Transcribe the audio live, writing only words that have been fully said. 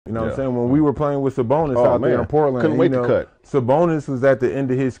You know what I'm saying? When we were playing with Sabonis out there in Portland, couldn't wait to cut. Sabonis was at the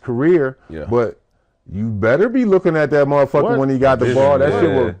end of his career, Yeah. but you better be looking at that motherfucker when he got the ball. That shit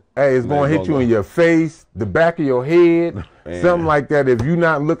will, hey, it's going to hit you in your face, the back of your head, something like that. If you're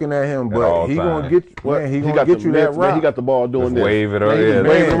not looking at him, but he going to get you, man, he going to get you that route. He got the ball doing this. Wave it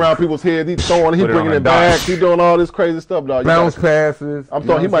waving around people's heads. He's throwing, he's bringing it back. He's doing all this crazy stuff, dog. Bounce passes. I'm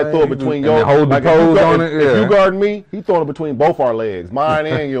throwing, he might throw it between yours. Hold the pose on it. If you guard me, he's throwing it between both our legs, mine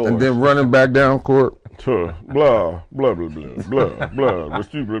and yours. And then running back down court. Blah, blah, blah, blah, blah, blah, blah.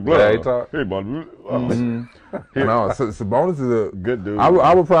 Hey, buddy. No, Sabonis is a good dude.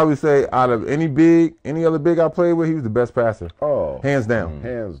 I would probably say out of any other big I played with, he was the best passer. Oh, hands down.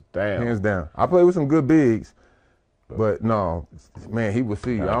 Hands down. Hands down. I played with some good bigs, but no, man, he would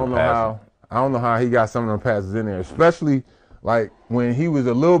see. I don't know how he got some of them passes in there, especially like when he was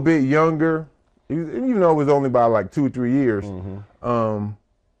a little bit younger. Even though it was only by like 2 or 3 years.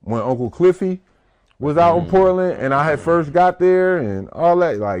 When Uncle Cliffy was out in Portland and I had first got there and all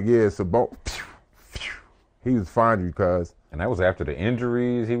that, like, yeah, Sabonis. He was fine because. And that was after the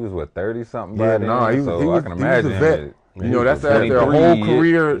injuries. He was, what, 30-something by then? No, he was, I can imagine. He was a vet. You know, that's after a whole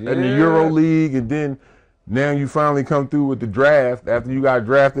career in the Euro League, and then now you finally come through with the draft after you got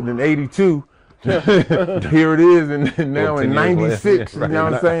drafted in '82. Here it is, and now in '96, you know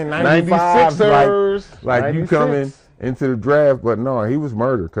what I'm saying? '95, like you coming into the draft, but no, he was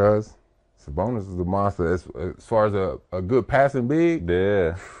murdered because Sabonis is a monster. As far as a good passing big,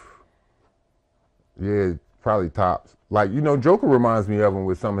 yeah, probably tops. Like, you know, Joker reminds me of him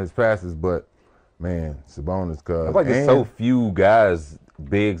with some of his passes, but man, Sabonis, cause I feel like there's so few guys,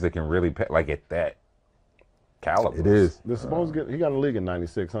 bigs that can really like at that caliber. It is. Did Sabonis he got in the league in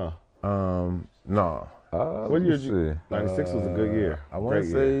 '96, huh? No. What year did you? '96 was a good year. I want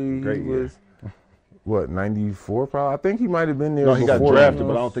to say he was, what, '94 probably? I think he might have been there. No, he got drafted,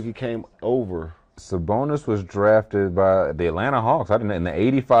 but I don't think he came over. Sabonis was drafted by the Atlanta Hawks. I didn't in the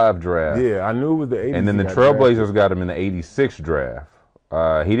 '85 draft. Yeah, I knew it was the '80s. And then the Trailblazers got him in the '86 draft.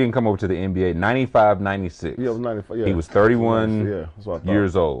 He didn't come over to the NBA. '95, '96. Yeah, it was '95. Yeah. He was 31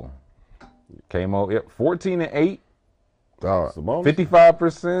 years old. Came over. 14 and 8.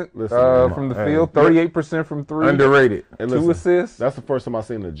 55% from the field. 38% from three. Underrated. And 2 assists. That's the first time I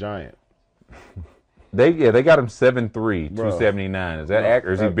seen the Giant. They got him 7'3", 279. Is that accurate?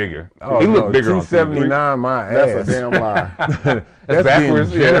 Or is he bigger? He looked bigger on 279. My ass. That's a damn lie. That's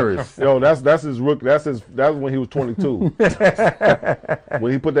backwards. Generous. Yo, that's his rookie. That was when he was 22.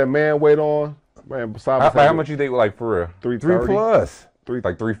 When he put that man weight on, man. How much you think? Like for real? 3 plus.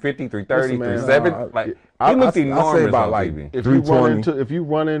 Like 350, 330, 370. Like he looked enormous about on TV. If you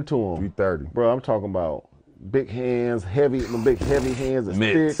run into him, 330. Bro, I'm talking about. Big hands, heavy hands, and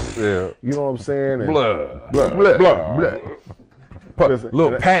sticks. Yeah. You know what I'm saying? And blood. Listen,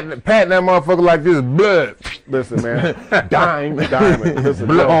 little patting that motherfucker like this, blood. Listen, man. Diamond. Listen,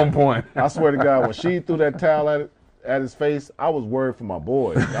 blood on point. I swear to God, when she threw that towel at his face, I was worried for my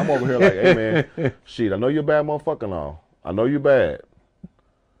boy. I'm over here like, hey, man, shit, I know you're a bad motherfucker now. I know you're bad.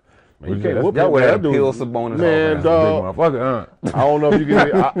 Man, you can't whoop him. That would peel Sabonis, man, dog. I don't know if you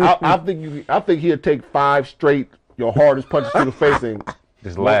can. I think he'd take 5 straight, your hardest punches to the face and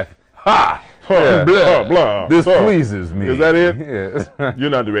just laugh. Ha! Blah. This pleases me. Is that it? Yes.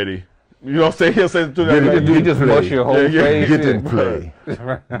 You're not ready. You know what I'm saying? He'll say to that. You just mush your whole face. Get in play.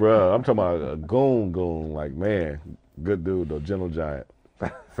 Bro, I'm talking about a goon. Like, man, good dude though, gentle giant.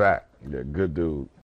 Fact. Yeah, good dude.